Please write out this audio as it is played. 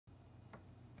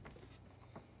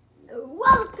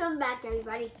Welcome back,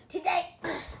 everybody. Today, I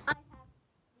have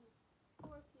the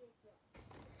Scorpios Rex.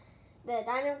 The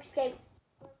Dino Escape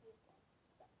Scorpios Rex.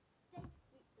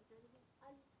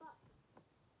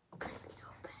 Cutting it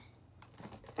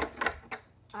open.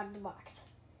 Out of the box.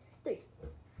 3,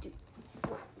 2,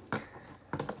 1.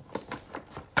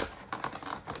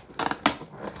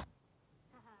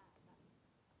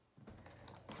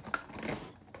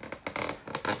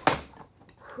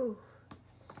 Whew.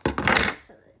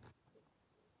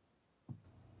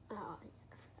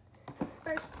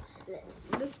 First, let's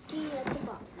look at the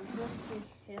box. Let's see,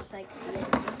 just like the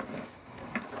others.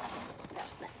 Got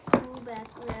that cool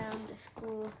background, the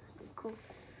cool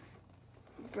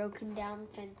broken down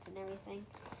fence and everything.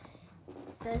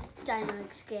 It says Dino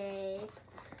Escape.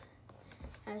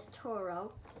 Has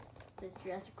Toro. It says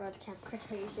Jurassic World Camp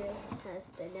Cretaceous. Has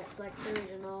the Netflix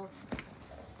original.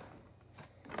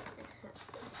 It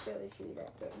shows you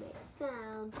that it makes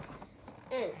sound.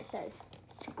 And it says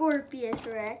Scorpios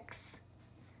Rex.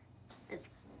 It's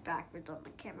backwards on the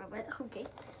camera, but okay.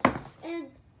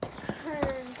 And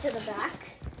turn to the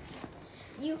back.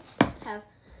 You have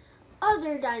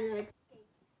other Dino Escapes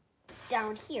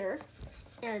down here,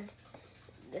 and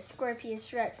the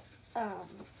Scorpios Rex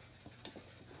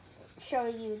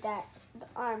showing you that the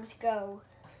arms go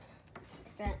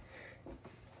like that,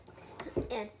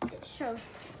 and it shows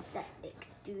that it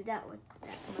can do that with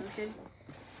that motion.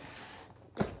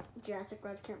 Jurassic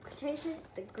World Camp Cretaceous,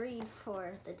 the green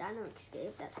for the Dino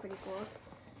Escape, that's pretty cool.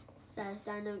 Says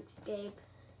Dino Escape.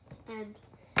 And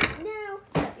now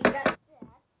that we got that,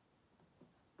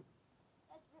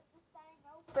 let's rip this thing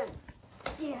open.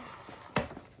 Yeah.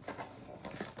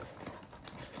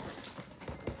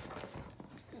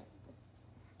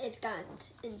 It's got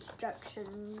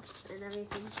instructions and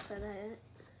everything for that.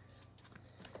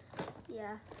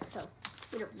 Yeah, so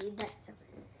we don't need that. So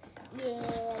yeah,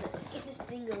 let's get this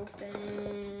thing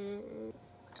open.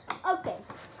 Okay,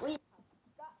 we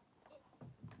got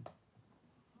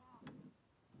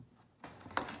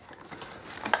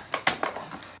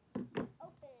it.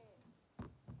 Open.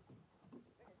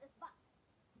 Rid of this box.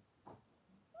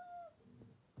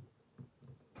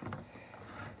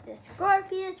 The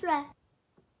Scorpios Rex.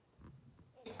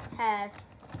 It has,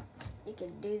 you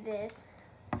can do this.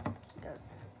 It goes.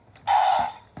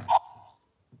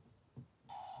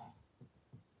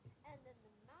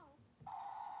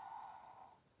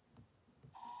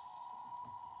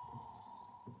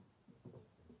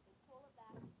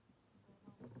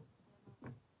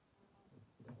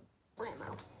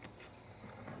 Whammo.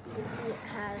 You can see it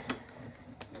has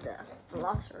the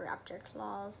Velociraptor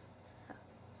claws. So,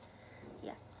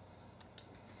 yeah.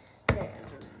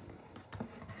 There's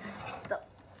the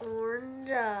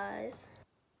orange eyes.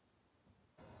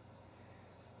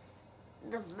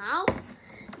 The mouth.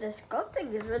 The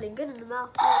sculpting is really good in the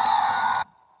mouth.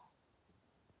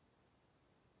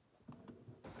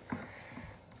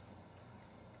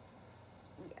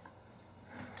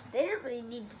 They didn't really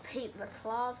need to paint the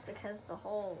claws because the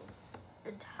whole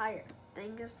entire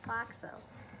thing is black, so.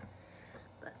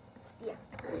 But yeah,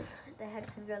 the head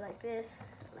can go like this,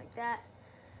 like that,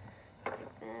 like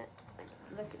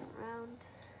it's looking around.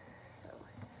 So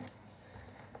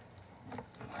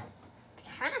it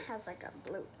kind of has like a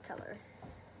blue color.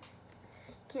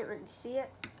 Can't really see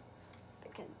it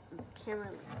because the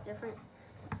camera looks different.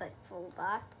 It's like full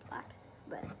black,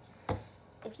 but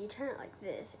if you turn it like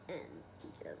this and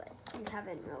like you have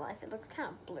it in real life, it looks kind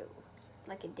of blue,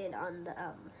 like it did on the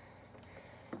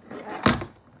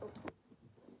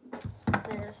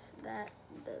there's that,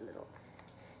 the little,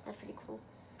 that's pretty cool.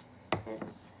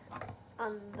 It's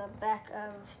on the back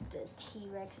of the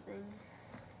T-Rex thing.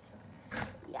 So,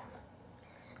 yeah.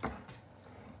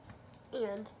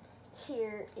 And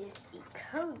here is the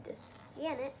code to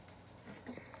scan it.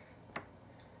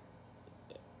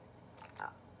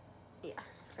 Yeah,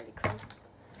 it's pretty cool.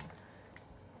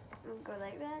 Go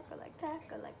like that, go like that,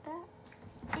 go like that.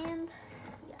 And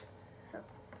yeah, so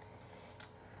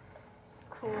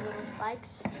cool little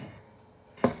spikes.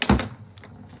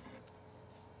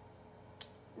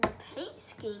 The paint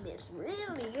scheme is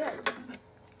really good.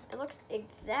 It looks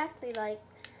exactly like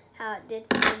how it did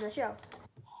in the show.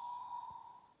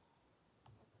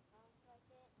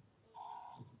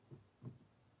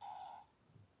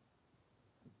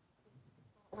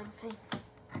 One thing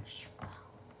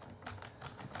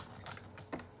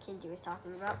Kenji was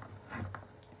talking about.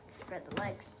 Spread the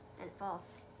legs and it falls.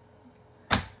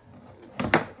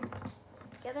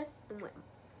 Together and win.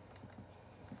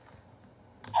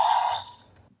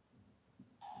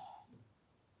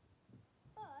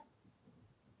 But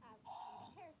as a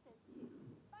comparison to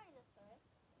Spinosaurus,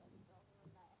 that's the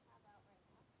one that I have out right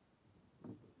now.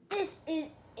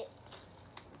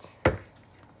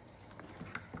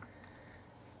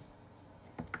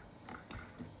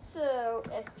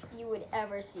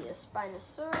 ever see a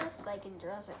Spinosaurus like in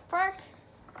Jurassic Park.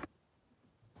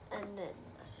 And then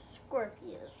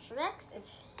Scorpios Rex, if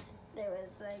there was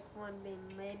like one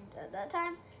being made at that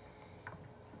time,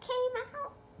 came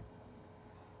out.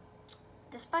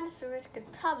 The Spinosaurus could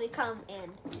probably come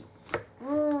and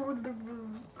rule the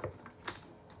room.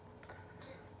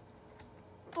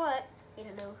 But we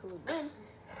don't know who would win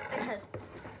because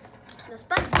the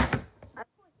spikes are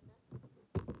poisonous.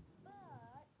 But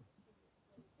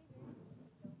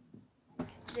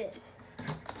like this.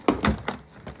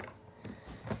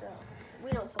 So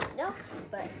we don't fully know,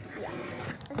 but yeah.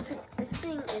 This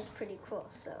thing is pretty cool,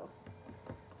 so.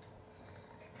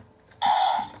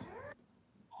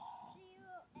 See you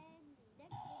in the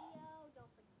next video.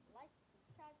 Don't forget to like,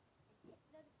 subscribe, and hit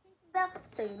the notification bell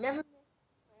so you never